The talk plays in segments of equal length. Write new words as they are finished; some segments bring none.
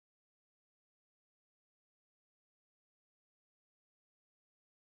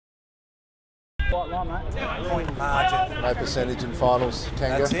Point margin. No percentage in finals,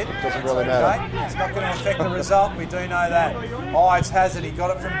 Kanga. That's it. Doesn't really matter. It's not going to affect the result. We do know that. Ives has it. He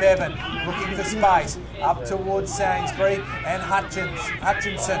got it from Bevan. Looking for space. Up towards Sainsbury and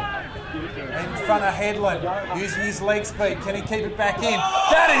Hutchinson. In front of Headland. Using his leg speed. Can he keep it back in?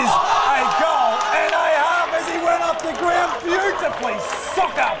 That is a goal and a half as he went off the ground beautifully.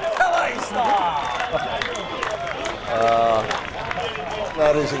 Soccer, Pele style.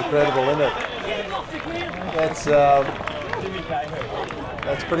 That is incredible, isn't it?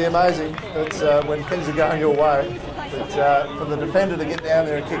 That's pretty amazing. That's when things are going your way. But for the defender to get down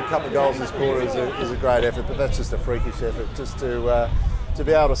there and kick a couple of goals this quarter is a great effort. But that's just a freakish effort. Just to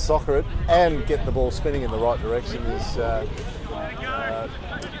be able to soccer it and get the ball spinning in the right direction is, I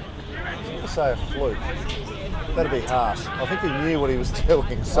was going to say a fluke. That'd be harsh. I think he knew what he was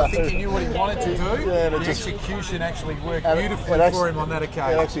doing. So. I think he knew what he wanted to do. Yeah, the execution actually worked beautifully for him on that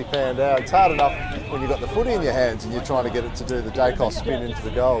occasion. It actually panned out. It's hard enough when you've got the footy in your hands and you're trying to get it to do the Dacos spin into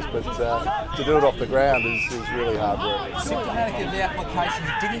the goals, but to do it off the ground is really hard work. Symptomatic of the application.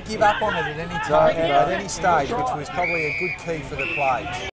 He didn't give up on it at any time, at any stage, which was probably a good key for the play.